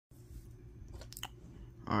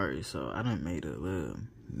Alright, so I done made a little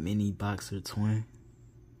mini boxer twin.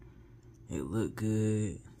 It look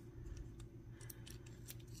good.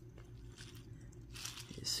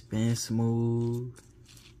 It spins smooth.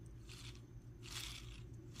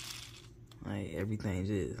 Like everything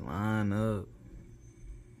just line up.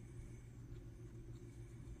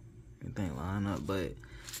 Everything line up, but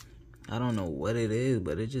I don't know what it is,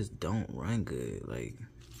 but it just don't run good. Like,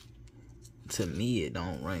 to me, it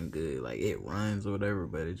don't run good. Like, it runs or whatever,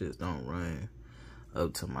 but it just don't run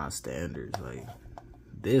up to my standards. Like,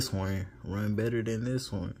 this one run better than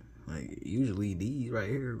this one. Like, usually these right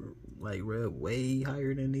here, like, rev way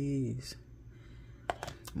higher than these.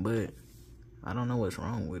 But I don't know what's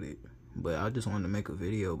wrong with it. But I just wanted to make a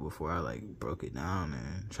video before I, like, broke it down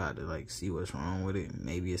and tried to, like, see what's wrong with it.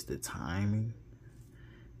 Maybe it's the timing.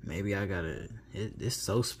 Maybe I gotta, it's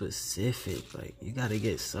so specific. Like, you gotta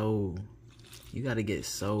get so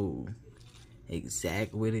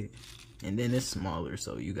exact with it. And then it's smaller,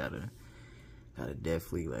 so you gotta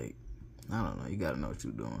definitely, like, I don't know, you gotta know what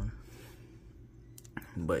you're doing.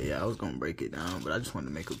 But yeah, I was gonna break it down, but I just wanted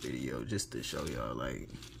to make a video just to show y'all, like,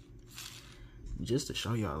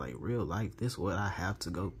 real life, this is what I have to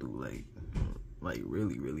go through, like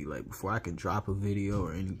really, like, before I can drop a video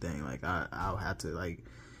or anything. Like, I'll have to, like,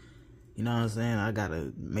 you know what I'm saying, I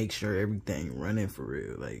gotta make sure everything running for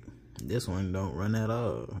real. Like, this one don't run at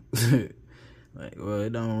all. Like, well,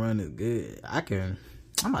 it don't run as good. I'm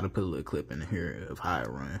about to put a little clip in here of how it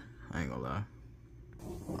run. I ain't gonna lie.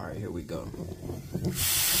 Alright, here we go.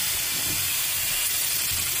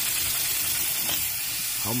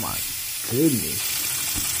 Oh my goodness.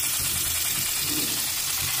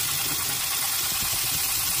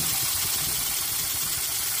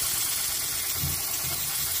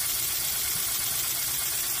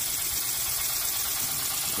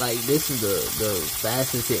 Like, this is the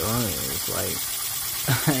fastest it runs. Like,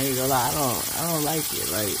 I ain't gonna lie, I don't like it.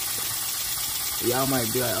 Like, y'all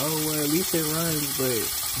might be like, oh, well, at least it runs, but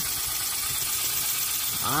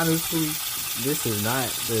honestly, this is not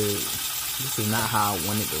how I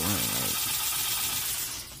want it to run. Like,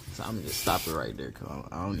 so I'm gonna just stop it right there, cause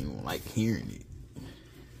I don't even like hearing it.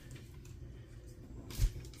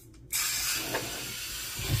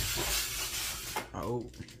 Oh,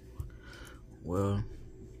 well,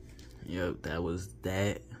 yep, that was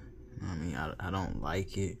that. I mean, I don't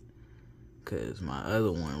like it, cause my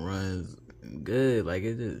other one runs good. Like,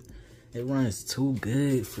 it runs too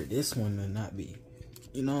good for this one to not be.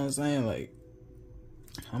 You know what I'm saying? Like,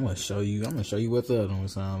 I'm gonna show you what the other one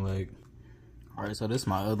sound like. Alright, so this is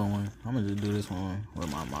my other one. I'm gonna just do this one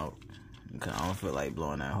with my mouth, because I don't feel like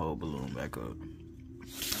blowing that whole balloon back up.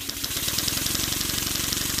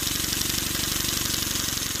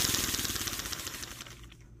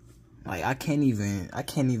 Like, I can't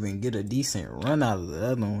even get a decent run out of the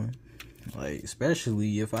other one. Like,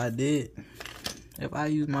 especially if I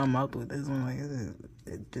use my mouth with this one, like,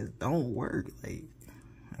 it just don't work. Like,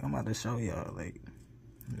 I'm about to show y'all, like,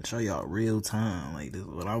 show y'all real time. Like, this is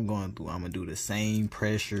what I'm going through. I'm gonna do the same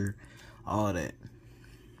pressure, all that.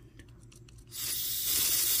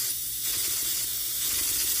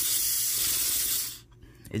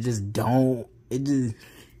 It just don't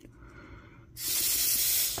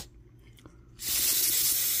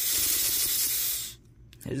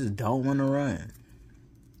want to run.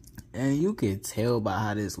 And you can tell by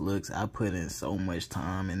how this looks, I put in so much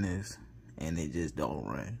time in this, and it just don't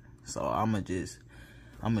run. So I'ma just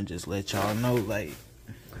let y'all know, like,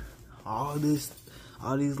 all these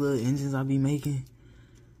little engines I be making,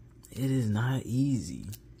 it is not easy.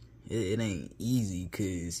 It ain't easy,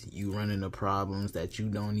 cause you run into problems that you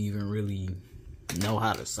don't even really know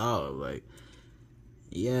how to solve. Like,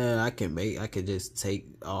 yeah, I could just take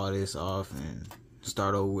all this off and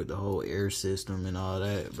start over with the whole air system and all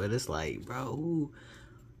that, but it's like, bro,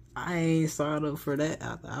 I ain't signed up for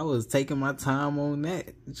that. I was taking my time on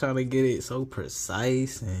that, trying to get it so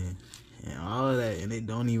precise and all of that, and it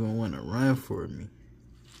don't even want to run for me.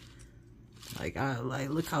 Like,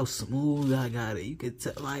 look how smooth I got it. You could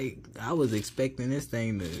tell, like, I was expecting this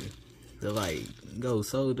thing to like go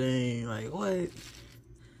so dang, like, what?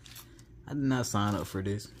 I did not sign up for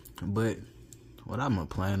this. But what I'm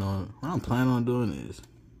planning on doing is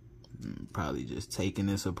probably just taking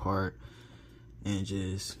this apart and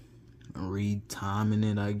just retiming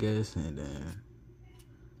it, I guess, and then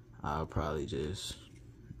I'll probably just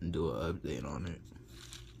do an update on it,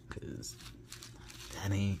 cause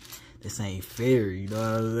this ain't fair. You know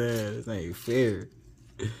what I'm saying? This ain't fair.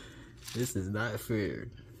 This is not fair.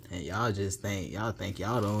 And y'all think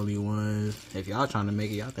y'all the only ones. If y'all trying to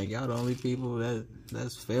make it, y'all think y'all the only people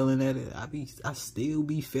that's failing at it. I still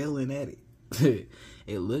be failing at it.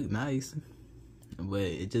 It look nice, but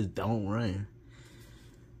it just don't run.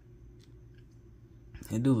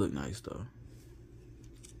 It do look nice though.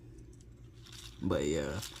 But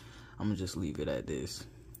yeah, I'm gonna just leave it at this.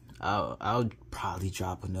 I'll probably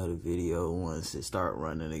drop another video once it start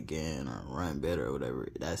running again or run better or whatever.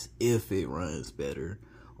 That's if it runs better,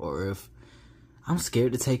 or if I'm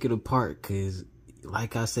scared to take it apart, cause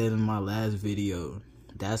like I said in my last video,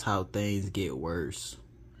 that's how things get worse.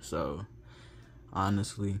 So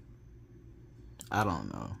honestly, I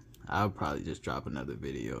don't know. I'll probably just drop another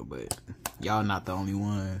video, but y'all not the only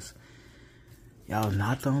ones. Y'all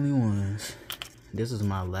not the only ones. This is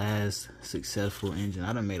my last successful engine.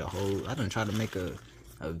 I done tried to make a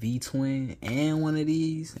V-twin and one of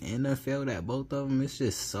these, and I failed at both of them. It's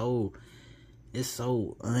just so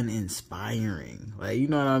uninspiring. Like, you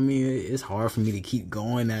know what I mean? It's hard for me to keep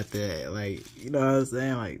going at that. Like, you know what I'm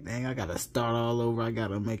saying? Like, dang, I gotta start all over. I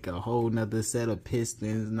gotta make a whole nother set of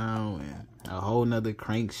pistons now, and a whole nother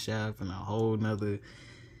crankshaft, and a whole nother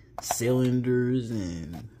cylinders,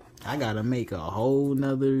 and I gotta make a whole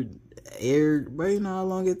nother air. But you know how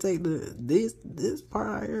long it take this part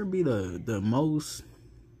right here be the most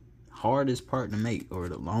hardest part to make, or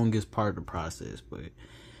the longest part of the process. But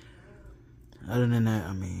other than that,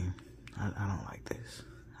 I mean, I don't like this.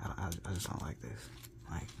 I just don't like this.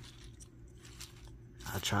 Like,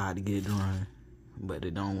 I tried to get it to run, but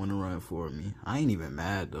it don't want to run for me. I ain't even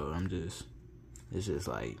mad though. It's just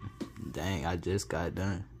like, dang, I just got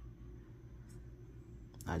done.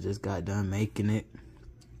 I just got done making it.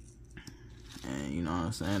 And you know what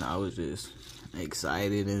I'm saying? I was just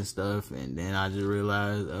excited and stuff, and then I just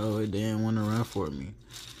realized, oh, it didn't want to run for me.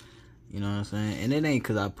 You know what I'm saying? And it ain't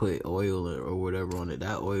because I put oil or whatever on it.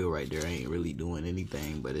 That oil right there ain't really doing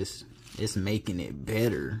anything, but it's making it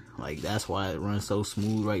better. Like, that's why it runs so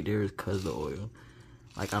smooth right there, is because of the oil.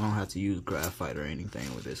 Like, I don't have to use graphite or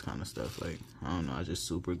anything with this kind of stuff. Like, I don't know, I just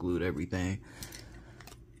super glued everything.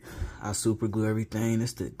 I super glue everything.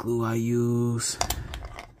 That's the glue I use.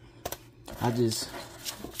 I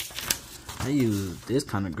use this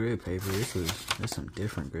kind of grid paper. There's some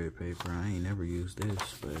different grid paper. I ain't never used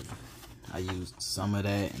this, but I used some of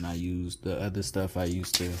that, and I used the other stuff I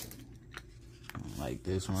used to, like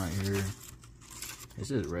this one right here. It's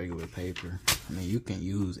just regular paper. I mean, you can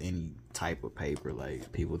use any type of paper.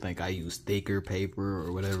 Like, people think I use thicker paper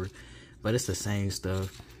or whatever, but it's the same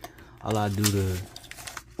stuff. All I do to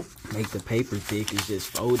make the paper thick is just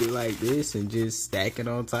fold it like this and just stack it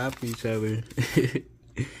on top of each other.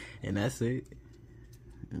 And that's it.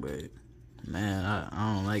 But man,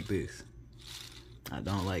 I don't like this. I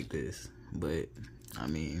don't like this. But I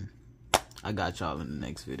mean, I got y'all in the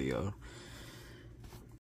next video.